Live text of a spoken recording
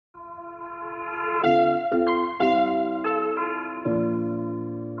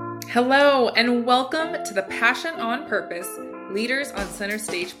Hello, and welcome to the Passion on Purpose Leaders on Center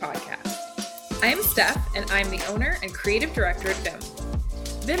Stage podcast. I am Steph, and I'm the owner and creative director at VIM.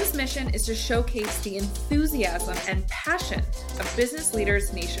 VIM's mission is to showcase the enthusiasm and passion of business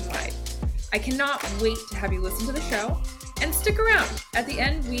leaders nationwide. I cannot wait to have you listen to the show, and stick around. At the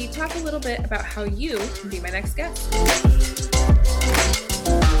end, we talk a little bit about how you can be my next guest.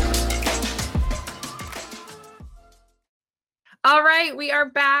 All right, we are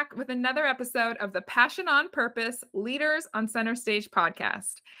back with another episode of the Passion on Purpose Leaders on Center Stage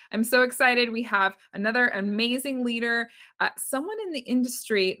podcast. I'm so excited. We have another amazing leader, someone in the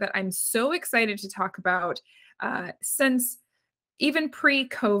industry that I'm so excited to talk about. Since even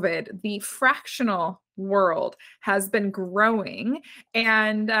pre-COVID, the fractional world has been growing.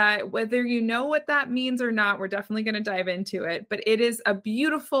 And whether you know what that means or not, we're definitely going to dive into it. But it is a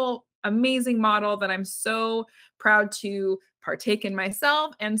beautiful, amazing model that I'm so proud to partake in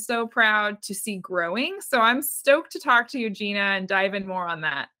myself and so proud to see growing. So I'm stoked to talk to you, Gina, and dive in more on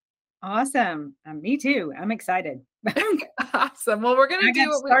that. Awesome. Me too. I'm excited. Awesome. Well, we're going to do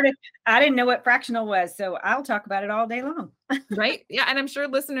what started. I didn't know what fractional was, so I'll talk about it all day long. Right? Yeah. And I'm sure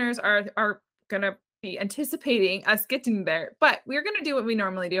listeners are going to be anticipating us getting there, but we're going to do what we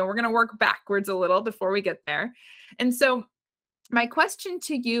normally do. We're going to work backwards a little before we get there. And so my question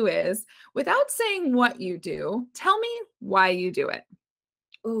to you is, without saying what you do, tell me why you do it.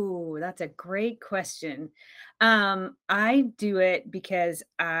 Oh, that's a great question. I do it because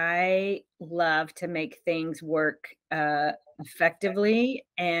I love to make things work effectively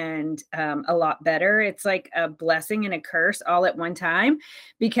and a lot better. It's like a blessing and a curse all at one time,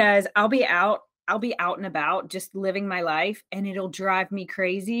 because I'll be out and about just living my life, and it'll drive me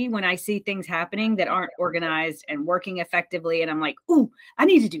crazy when I see things happening that aren't organized and working effectively. And I'm like, ooh, I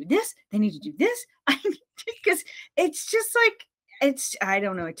need to do this. They need to do this. Because it's just like, I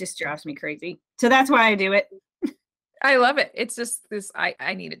don't know. It just drives me crazy. So that's why I do it. I love it. It's just this,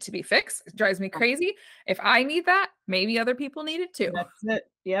 I need it to be fixed. It drives me crazy. If I need that, maybe other people need it too. That's it.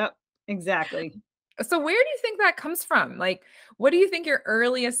 Yep, exactly. So where do you think that comes from? Like, what do you think your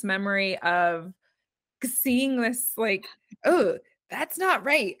earliest memory of seeing this, like, oh, that's not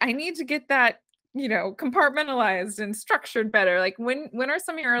right, I need to get that, compartmentalized and structured better? Like, when are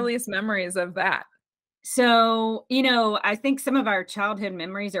some of your earliest memories of that? So, I think some of our childhood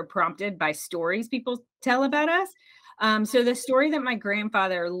memories are prompted by stories people tell about us. So the story that my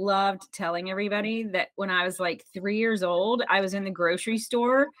grandfather loved telling everybody, that when I was like 3 years old, I was in the grocery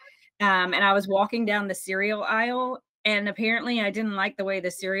store, and I was walking down the cereal aisle, and apparently I didn't like the way the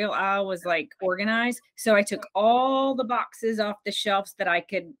cereal aisle was like organized. So I took all the boxes off the shelves that I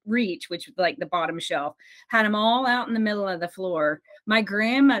could reach, which was like the bottom shelf, had them all out in the middle of the floor. My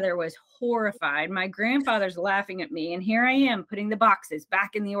grandmother was horrified. My grandfather's laughing at me. And here I am putting the boxes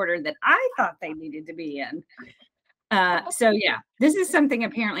back in the order that I thought they needed to be in. So yeah, this is something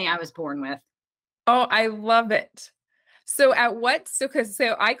apparently I was born with. Oh, I love it. So I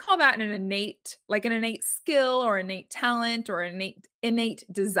call that an innate skill or innate talent or innate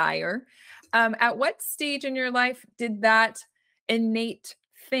desire. At what stage in your life did that innate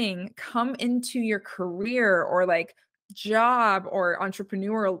thing come into your career or like job or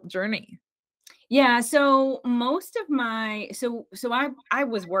entrepreneurial journey? Yeah, so most of I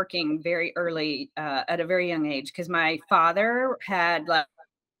was working very early at a very young age, because my father had like,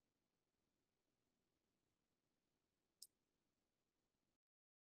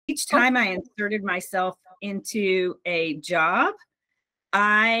 each time I inserted myself into a job,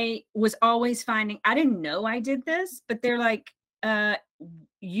 I was always finding, I didn't know I did this, but they're like,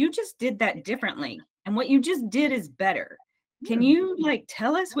 you just did that differently. And what you just did is better. Can you like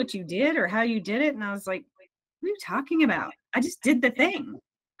tell us what you did or how you did it? And I was like, what are you talking about? I just did the thing.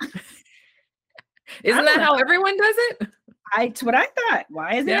 Isn't that how everyone does it? It's what I thought.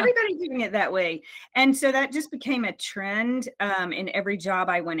 Why isn't everybody doing it that way? And so that just became a trend in every job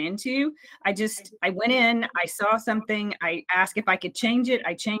I went into. I went in, I saw something, I asked if I could change it.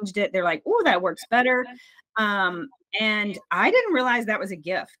 I changed it. They're like, oh, that works better. And I didn't realize that was a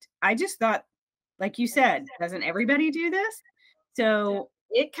gift. I just thought, like you said, doesn't everybody do this? So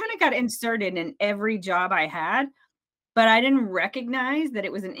it kind of got inserted in every job I had, but I didn't recognize that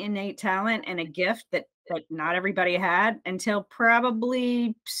it was an innate talent and a gift that not everybody had until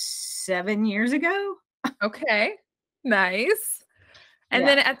probably 7 years ago. Okay, nice. And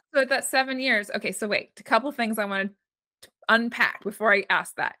then at that 7 years, okay, so wait, a couple things I want to unpack before I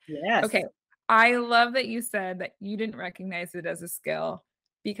ask that. Yes. Okay, I love that you said that you didn't recognize it as a skill,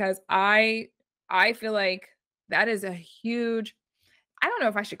 because I feel like that is a huge, I don't know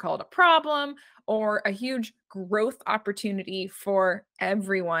if I should call it a problem or a huge growth opportunity for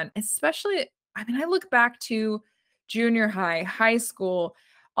everyone, especially, I mean, I look back to junior high, high school,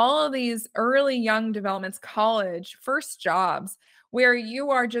 all of these early young developments, college, first jobs, where you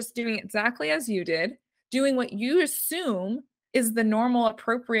are just doing exactly as you did, doing what you assume is the normal,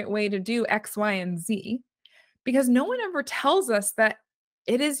 appropriate way to do X, Y, and Z, because no one ever tells us that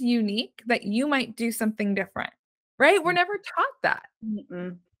it is unique, that you might do something different, right? We're never taught that.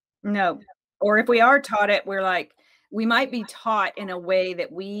 Mm-mm. No. Or if we are taught it, we're like, we might be taught in a way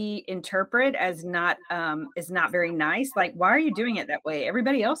that we interpret as not is not very nice. Like, why are you doing it that way?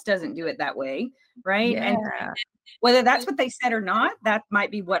 Everybody else doesn't do it that way, right? And Yeah. whether that's what they said or not, that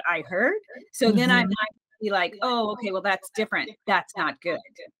might be what I heard. So then I Mhm. might be like, oh, okay, well, that's different. That's not good.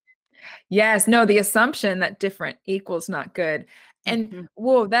 Yes, no, the assumption that different equals not good. And Mhm.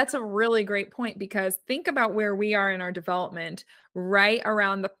 whoa, that's a really great point, because think about where we are in our development, right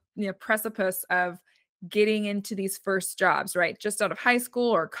around the precipice of getting into these first jobs, right? Just out of high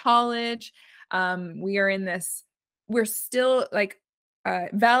school or college. We are in this, we're still like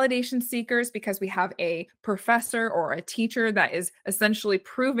validation seekers because we have a professor or a teacher that is essentially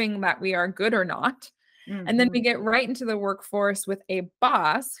proving that we are good or not. And then Mhm. we get right into the workforce with a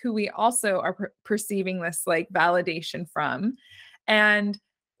boss who we also are perceiving this like validation from. And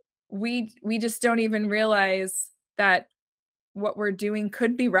we just don't even realize that what we're doing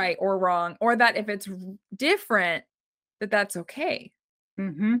could be right or wrong, or that if it's different, that that's okay.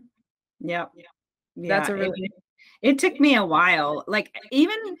 Mhm. Yep. That's Yeah. a really It took me a while. Like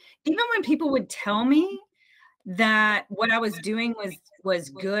even when people would tell me that what I was doing was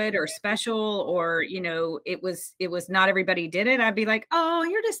good or special, or it was not everybody did it, I'd be like, "Oh,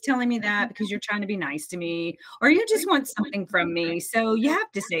 you're just telling me that because you're trying to be nice to me, or you just want something from me. So you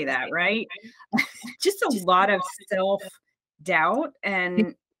have to say that, right?" Just a lot of self-doubt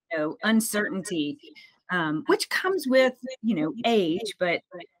and uncertainty, which comes with age, but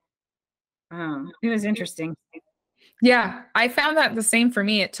it was interesting. Yeah, I found that the same for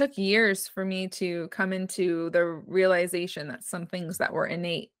me. It took years for me to come into the realization that some things that were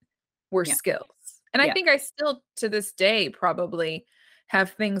innate were Yeah. skills. And I Yeah. think I still to this day probably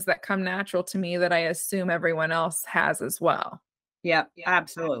have things that come natural to me that I assume everyone else has as well. Yeah,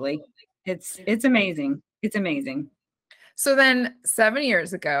 absolutely. It's amazing. It's amazing. So then 7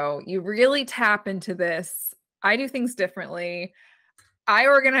 years ago, you really tap into this. I do things differently. I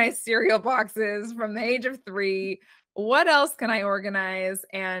organize cereal boxes from the age of 3. What else can I organize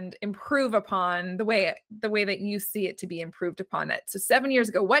and improve upon the way that you see it to be improved upon it? So 7 years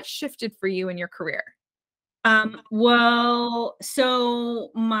ago, what shifted for you in your career? Well,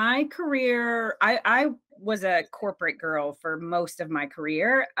 so my career, I was a corporate girl for most of my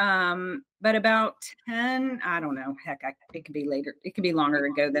career. But about 10, I don't know, heck, it could be later, it could be longer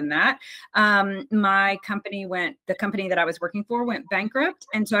ago than that. The company that I was working for went bankrupt.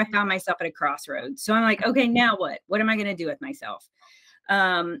 And so I found myself at a crossroads. So I'm like, okay, now what? What am I going to do with myself?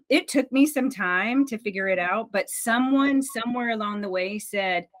 It took me some time to figure it out, but someone somewhere along the way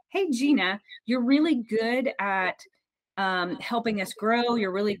said, "Hey, Gina, you're really good at helping us grow.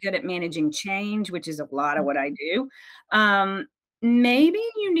 You're really good at managing change, which is a lot of what I do. Um, Maybe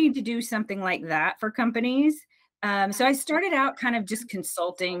you need to do something like that for companies." So I started out kind of just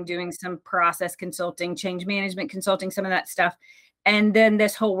consulting, doing some process consulting, change management consulting, some of that stuff. And then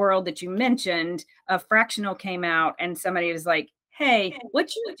this whole world that you mentioned, fractional came out, and somebody was like, "Hey,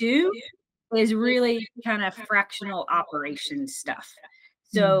 what you do is really kind of fractional operation stuff.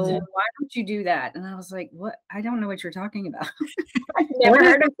 So Mhm. why don't you do that?" And I was like, "What? I don't know what you're talking about. I've never What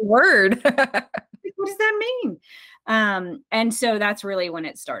is heard of the word? it. What does that mean?" And so that's really when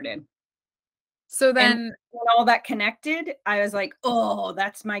it started. So And then when all that connected, I was like, "Oh,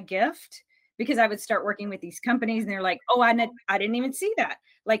 that's my gift." Because I would start working with these companies and they're like, "Oh, I didn't even see that."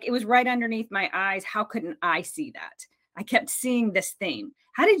 Like it was right underneath my eyes. How couldn't I see that? I kept seeing this thing.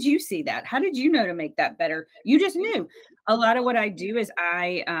 How did you see that? How did you know to make that better? You just knew. A lot of what I do is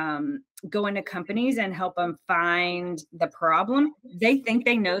I go into companies and help them find the problem. They think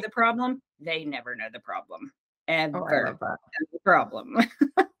they know the problem. They never know the problem, oh, I ever. love that. The problem.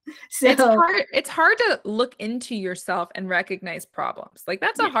 It's So hard to look into yourself and recognize problems. Like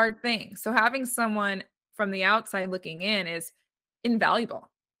that's a yeah. hard thing. So having someone from the outside looking in is invaluable.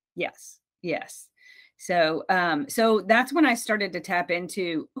 Yes, yes. So that's when I started to tap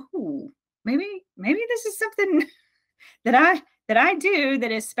into, oh, maybe this is something that I do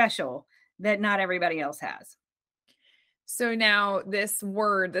that is special that not everybody else has. So now this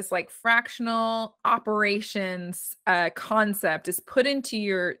word, this like fractional operations concept is put into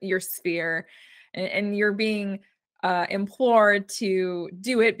your sphere, and you're being implored to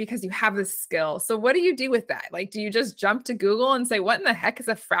do it because you have this skill. So what do you do with that? Like, do you just jump to Google and say, what in the heck is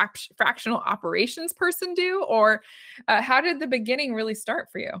a fractional operations person do? Or how did the beginning really start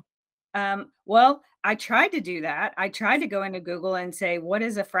for you? Well, I tried to do that. I tried to go into Google and say, what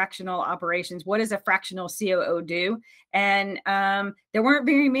is a fractional operations? What does a fractional COO do? And there weren't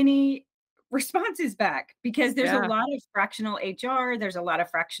very many responses back because there's a Yeah. lot of fractional HR, there's a lot of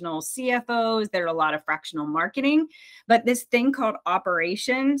fractional CFOs, there are a lot of fractional marketing, but this thing called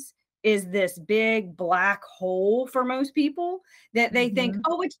operations is this big black hole for most people that they think, Mhm.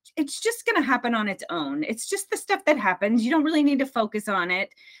 oh, it's just going to happen on its own. It's just the stuff that happens. You don't really need to focus on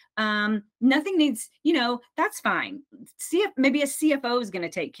it. Nothing needs, that's fine. See if maybe a CFO is going to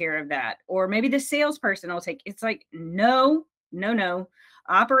take care of that, or maybe the salesperson will take. It's like, no, no, no.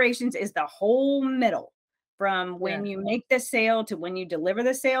 Operations is the whole middle from Yeah. when you make the sale to when you deliver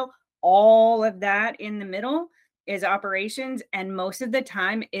the sale. All of that in the middle is operations, and most of the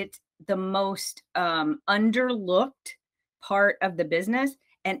time it's the most underlooked part of the business,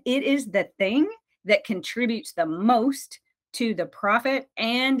 and it is the thing that contributes the most to the profit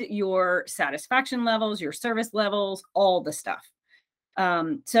and your satisfaction levels, your service levels, all the stuff.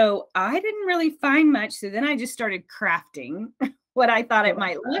 So I didn't really find much. So then I just started crafting what I thought it Love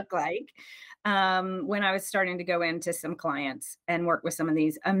might that. look like when I was starting to go into some clients and work with some of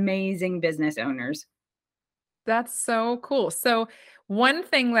these amazing business owners. That's so cool. So, one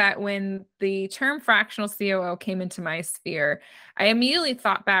thing that when the term fractional COO came into my sphere, I immediately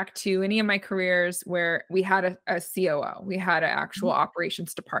thought back to any of my careers where we had a COO, we had an actual Mhm.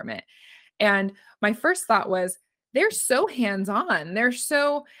 operations department. And my first thought was, they're so hands-on. They're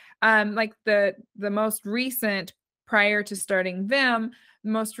so like the most recent prior to starting them,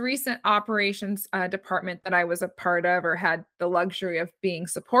 the most recent operations department that I was a part of or had the luxury of being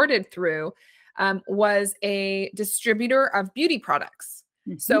supported through was a distributor of beauty products.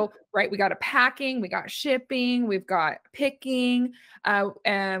 Mhm. So, right, we got a packing, we got shipping, we've got picking,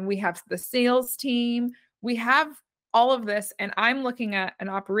 and we have the sales team. We have all of this, and I'm looking at an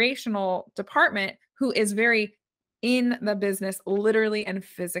operational department who is very in the business, literally and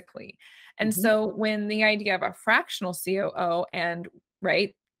physically. And Mhm. so, when the idea of a fractional COO and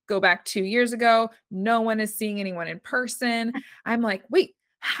right, go back 2 years ago, no one is seeing anyone in person. I'm like, wait,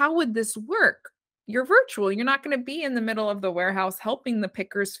 how would this work? You're virtual. You're not going to be in the middle of the warehouse helping the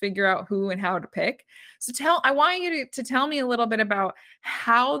pickers figure out who and how to pick. So I want you to tell me a little bit about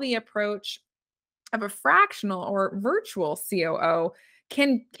how the approach of a fractional or virtual COO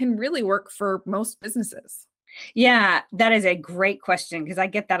can really work for most businesses. Yeah, that is a great question because I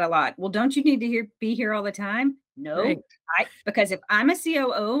get that a lot. Well, don't you need to be here all the time? Right. No, because if I'm a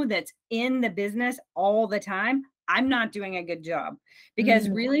COO that's in the business all the time, I'm not doing a good job. Because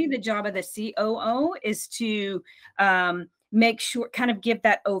Mm, really, the job of the COO is to make sure, kind of give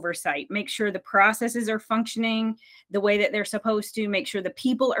that oversight, make sure the processes are functioning the way that they're supposed to, make sure the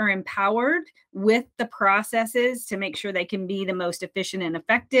people are empowered with the processes to make sure they can be the most efficient and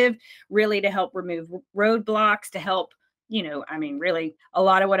effective, really to help remove roadblocks, to help, I mean, really, a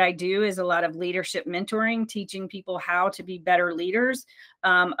lot of what I do is a lot of leadership mentoring, teaching people how to be better leaders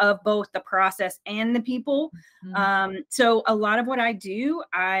of both the process and the people. mm. So a lot of what I do,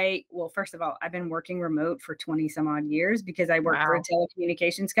 well, first of all, I've been working remote for 20 some odd years because I work for a Wow.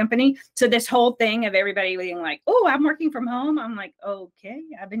 telecommunications company. So this whole thing of everybody being like, oh, I'm working from home. I'm like, okay,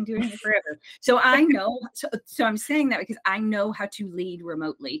 I've been doing it forever. So I know, so I'm saying that because I know how to lead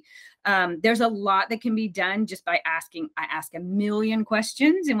remotely. There's a lot that can be done just by asking. I ask a million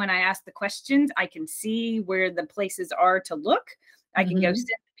questions. And when I ask the questions, I can see where the places are to look. I can go Mhm. send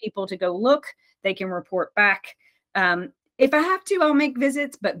people to go look. They can report back. If I have to, I'll make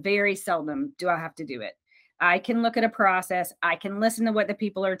visits, but very seldom do I have to do it. I can look at a process. I can listen to what the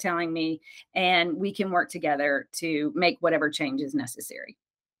people are telling me, and we can work together to make whatever change is necessary.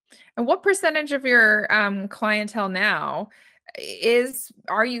 And what percentage of your clientele now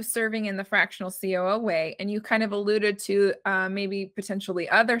are you serving in the fractional COO way? And you kind of alluded to maybe potentially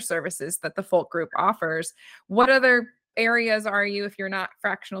other services that the Folk Group offers. What other areas are you, if you're not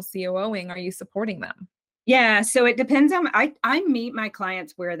fractional COOing, are you supporting them? Yeah, so it depends on I meet my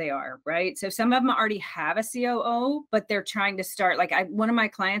clients where they are, right? So some of them already have a COO, but they're trying to start like one of my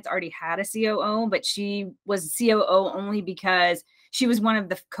clients already had a COO, but she was COO only because she was one of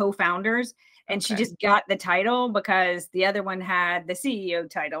the co-founders and she Okay. just got the title because the other one had the CEO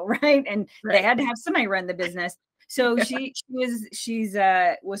title, right? And they Right. had to have somebody run the business. So Yeah. she's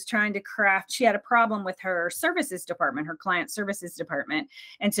was trying to craft, she had a problem with her services department, her client services department,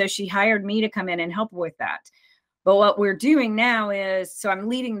 and so she hired me to come in and help with that. But what we're doing now is, so I'm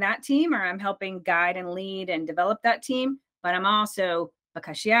leading that team, or I'm helping guide and lead and develop that team. But I'm also,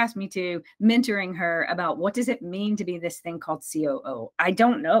 because she asked me to, mentoring her about what does it mean to be this thing called COO. I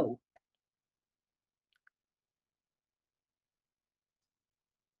don't know.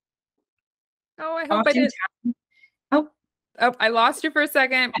 Oh, I hope I didn't. Oftentimes, oh, Oh, I lost you for a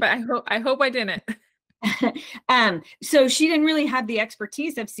second, but I hope I didn't. So she didn't really have the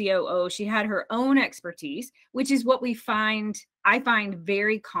expertise of COO. She had her own expertise, which is what I find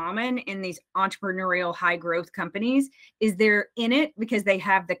very common in these entrepreneurial high growth companies, is they're in it because they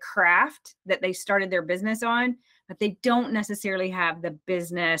have the craft that they started their business on, but they don't necessarily have the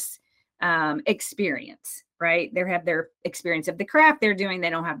business experience, right? They have their experience of the craft they're doing. They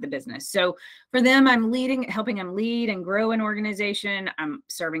don't have the business. So for them, I'm helping them lead and grow an organization. I'm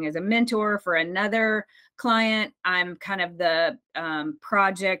serving as a mentor for another client. I'm kind of the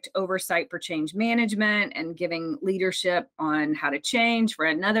project oversight for change management and giving leadership on how to change for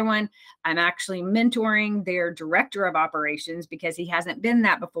another one. I'm actually mentoring their director of operations because he hasn't been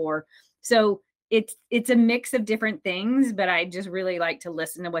that before. So it's a mix of different things, but I just really like to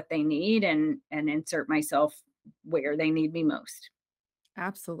listen to what they need and insert myself where they need me most.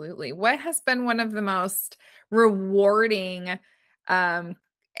 Absolutely. What has been one of the most rewarding, and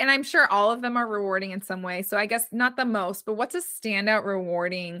I'm sure all of them are rewarding in some way. So I guess not the most, but what's a standout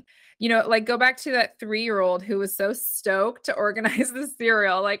rewarding, like go back to that 3-year-old who was so stoked to organize the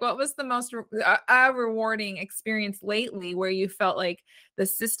cereal. Like what was the most rewarding experience lately where you felt like the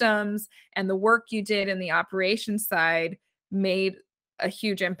systems and the work you did in the operations side made a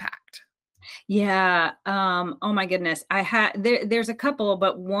huge impact? Yeah. Oh my goodness. There's a couple,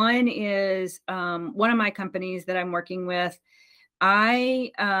 but one is one of my companies that I'm working with.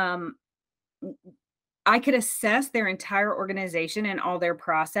 I I could assess their entire organization and all their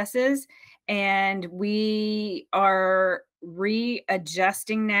processes, and we are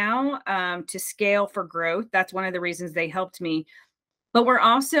readjusting now to scale for growth. That's one of the reasons they helped me. But we're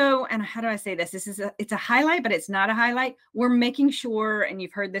also, and how do I say this? It's a highlight, but it's not a highlight. We're making sure, and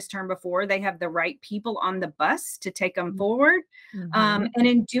you've heard this term before, they have the right people on the bus to take them forward. Mhm. And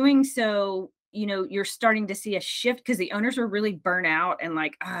in doing so, you're starting to see a shift because the owners were really burnt out and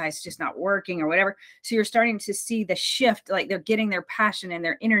like, it's just not working or whatever. So you're starting to see the shift, like they're getting their passion and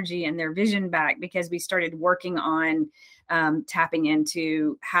their energy and their vision back because we started working on tapping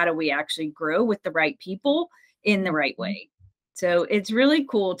into how do we actually grow with the right people in the right Mhm. way. So it's really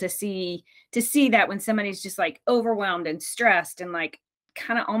cool to see that when somebody's just like overwhelmed and stressed and like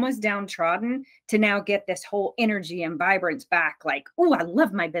kind of almost downtrodden, to now get this whole energy and vibrance back, like, oh, I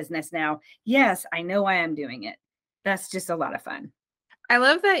love my business now. Yes, I know I am doing it. That's just a lot of fun. I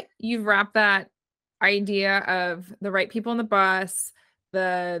love that you've wrapped that idea of the right people on the bus,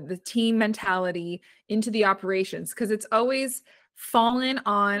 the team mentality into the operations because it's always fallen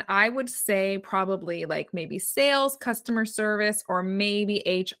on, I would say, probably like maybe sales, customer service, or maybe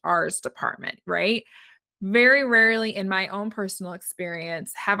HR's department, right? Very rarely in my own personal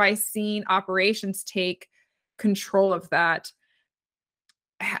experience have I seen operations take control of that.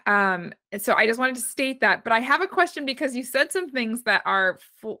 And so I just wanted to state that, but I have a question because you said some things that are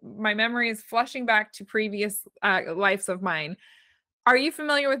my memory is flushing back to previous lives of mine. Are you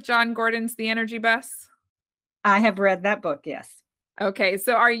familiar with John Gordon's The Energy Bus? I have read that book. Yes. Okay,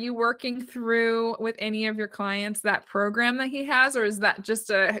 so are you working through with any of your clients that program that he has, or is that just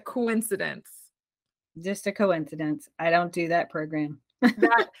a coincidence? Just a coincidence. I don't do that program.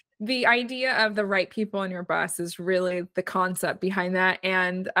 That the idea of the right people in your bus is really the concept behind that.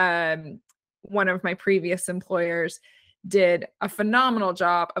 And one of my previous employers did a phenomenal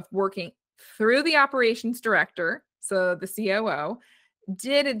job of working through the operations director, so the COO,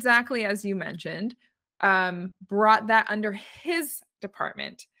 did exactly as you mentioned, brought that under his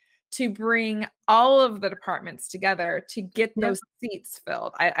department to bring all of the departments together to get Yep. those seats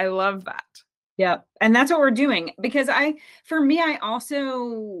filled. I love that. Yeah. And that's what we're doing because for me, I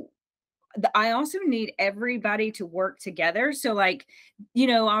also need everybody to work together. So like,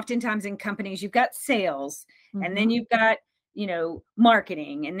 oftentimes in companies, you've got sales and then Mhm. you've got,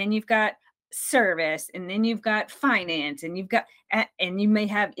 marketing and then you've got service and then you've got finance and and you may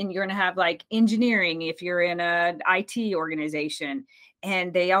have, and you're going to have like engineering if you're in a IT organization.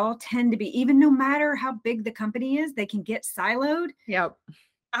 And they all tend to be, even no matter how big the company is, they can get siloed. Yep.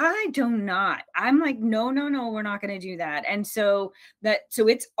 I do not. I'm like, no, no, no, we're not going to do that. And so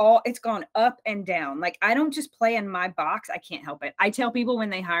it's gone up and down. Like, I don't just play in my box. I can't help it. I tell people when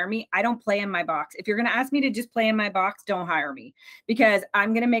they hire me, I don't play in my box. If you're going to ask me to just play in my box, don't hire me, because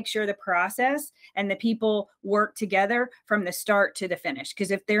I'm going to make sure the process and the people work together from the start to the finish.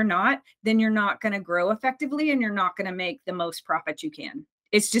 Because if they're not, then you're not going to grow effectively and you're not going to make the most profit you can.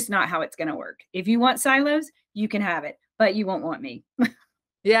 It's just not how it's going to work. If you want silos, you can have it, but you won't want me.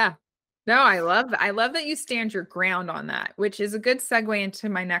 Yeah. No, I love that you stand your ground on that, which is a good segue into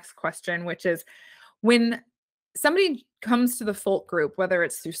my next question, which is when somebody comes to the Folk group, whether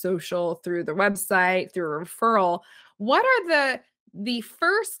it's through social, through the website, through a referral, what are the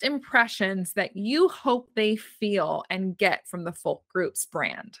first impressions that you hope they feel and get from the Folk group's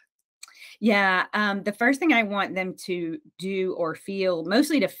brand? Yeah, the first thing I want them to do or feel,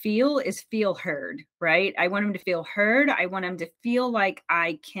 mostly to feel, is feel heard, right? I want them to feel heard. I want them to feel like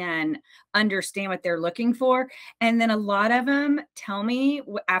I can understand what they're looking for. And then a lot of them tell me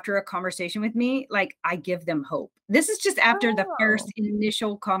after a conversation with me, like, I give them hope. This is just after the first Oh,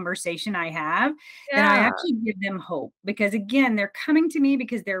 initial conversation I have, that I yeah. actually give them hope, because again, they're coming to me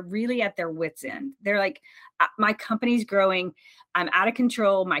because they're really at their wits' end. They're like, my company's growing, I'm out of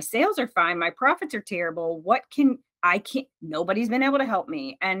control. My sales are fine. My profits are terrible. What can I can't, nobody's been able to help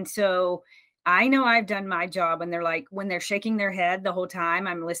me. And so I know I've done my job. And they're like, when they're shaking their head the whole time,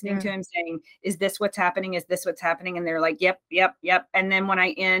 I'm listening Yeah. to him saying, is this what's happening? Is this what's happening? And they're like, yep, yep, yep. And then when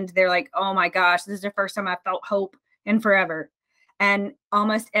I end, they're like, oh my gosh, this is the first time I felt hope in forever. And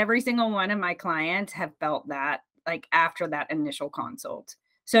almost every single one of my clients have felt that, like, after that initial consult.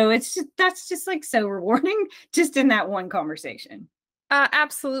 So that's just like so rewarding just in that one conversation.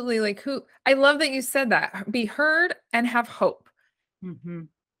 Absolutely. Like who I love that you said that. Be heard and have hope. Mhm.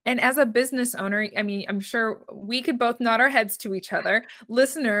 And as a business owner, I mean, I'm sure we could both nod our heads to each other.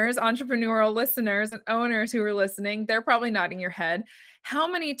 Listeners, entrepreneurial listeners and owners who are listening, they're probably nodding your head. How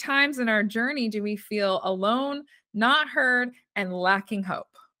many times in our journey do we feel alone, not heard, and lacking hope?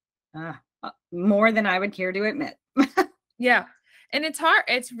 More than I would care to admit. Yeah. And it's hard.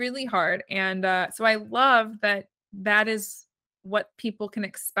 It's really hard. And so I love that that is what people can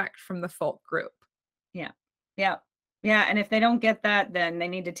expect from the Folk group. Yeah. Yeah. Yeah, and if they don't get that, then they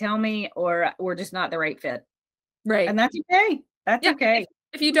need to tell me, or we're just not the right fit. And Right. that's okay. That's Yeah. okay.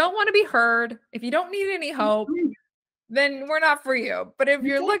 If you don't want to be heard, if you don't need any hope, Mhm. then we're not for you. But if That's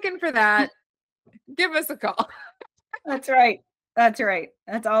you're it. looking for that, give us a call. That's right. That's right.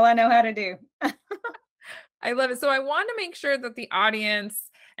 That's all I know how to do. I love it. So I want to make sure that the audience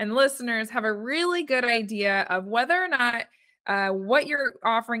and listeners have a really good idea of whether or not what you're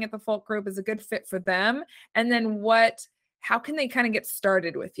offering at the Folk group is a good fit for them, and then how can they kind of get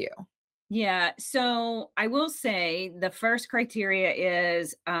started with you? Yeah. So I will say the first criteria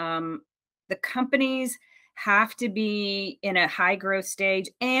is the companies have to be in a high growth stage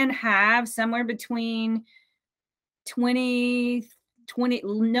and have somewhere between 20, 20,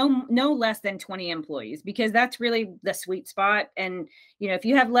 no less than 20 employees, because that's really the sweet spot. And if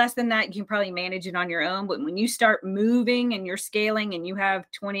you have less than that, you can probably manage it on your own. But when you start moving and you're scaling and you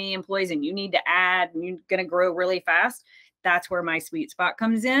have 20 employees and you need to add and you're going to grow really fast, that's where my sweet spot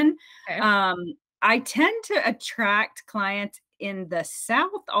comes in. Okay. um, I tend to attract clients in the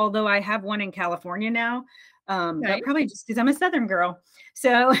South, although I have one in California now. But Nice. probably just because I'm a Southern girl.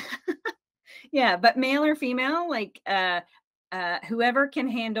 So yeah, but male or female, like, whoever can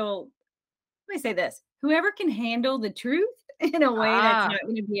handle, let me say this, whoever can handle the truth in a way that's Ah, not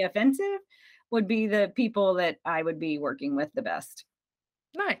going to be offensive would be the people that I would be working with the best.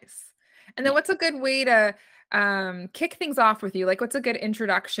 nice. And then Yeah. what's a good way to kick things off with you? Like, what's a good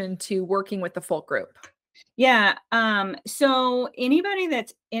introduction to working with the Folk group? Yeah. So anybody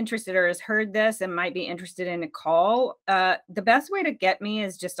that's interested or has heard this and might be interested in a call, the best way to get me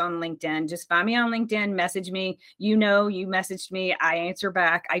is just on LinkedIn. Just find me on LinkedIn, message me. You messaged me, I answer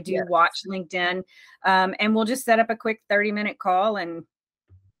back. I do Yes. watch LinkedIn. And we'll just set up a quick 30-minute call and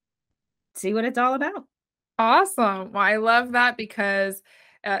see what it's all about. Awesome. Well, I love that because,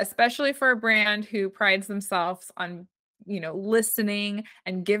 especially for a brand who prides themselves on, listening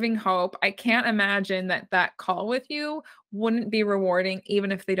and giving hope, I can't imagine that that call with you wouldn't be rewarding,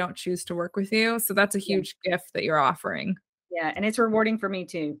 even if they don't choose to work with you. So that's a Yeah. huge gift that you're offering. Yeah. And it's rewarding for me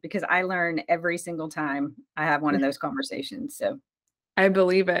too, because I learn every single time I have one Yeah, of those conversations. So I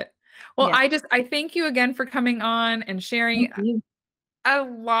believe it. Well, yeah. I thank you again for coming on and sharing Thank you. a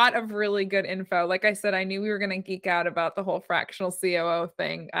lot of really good info. Like I said, I knew we were going to geek out about the whole fractional COO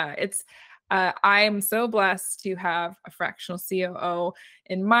thing. I am so blessed to have a fractional COO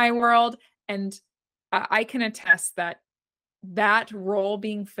in my world, and I can attest that that role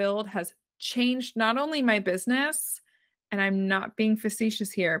being filled has changed not only my business, and I'm not being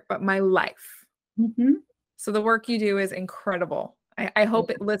facetious here, but my life. Mhm. So the work you do is incredible. I hope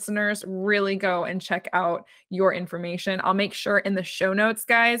listeners really go and check out your information. I'll make sure in the show notes,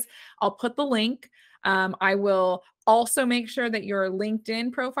 guys, I'll put the link. I will also make sure that your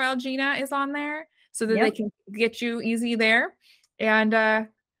LinkedIn profile, Gina, is on there so that they Yep. can get you easy there. And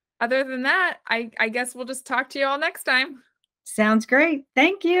other than that, I guess we'll just talk to you all next time. Sounds great.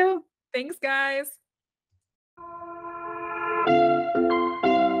 Thank you. Thanks, guys.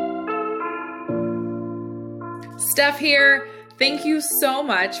 Steph here. Thank you so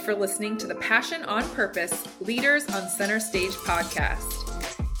much for listening to the Passion on Purpose Leaders on Center Stage podcast.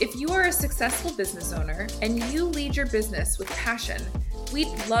 If you are a successful business owner and you lead your business with passion, we'd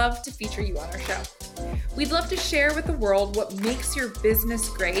love to feature you on our show. We'd love to share with the world what makes your business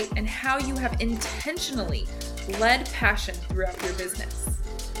great and how you have intentionally led passion throughout your business.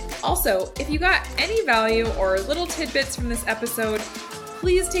 Also, if you got any value or little tidbits from this episode,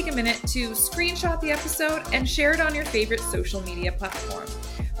 please take a minute to screenshot the episode and share it on your favorite social media platform.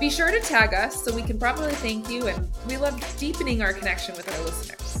 Be sure to tag us so we can properly thank you, and we love deepening our connection with our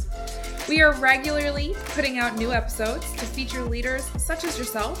listeners. We are regularly putting out new episodes to feature leaders such as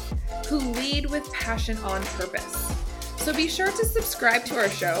yourself who lead with passion on purpose. So be sure to subscribe to our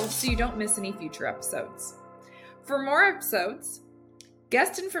show so you don't miss any future episodes. For more episodes,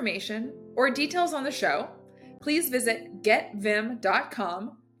 guest information, or details on the show, please visit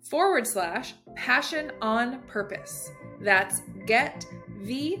getvim.com/passion on purpose. That's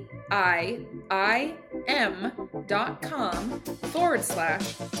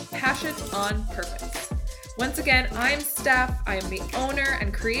getvim.com/passion on purpose. Once again, I'm Steph. I am the owner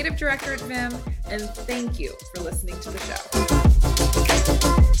and creative director at Vim, and thank you for listening to the show.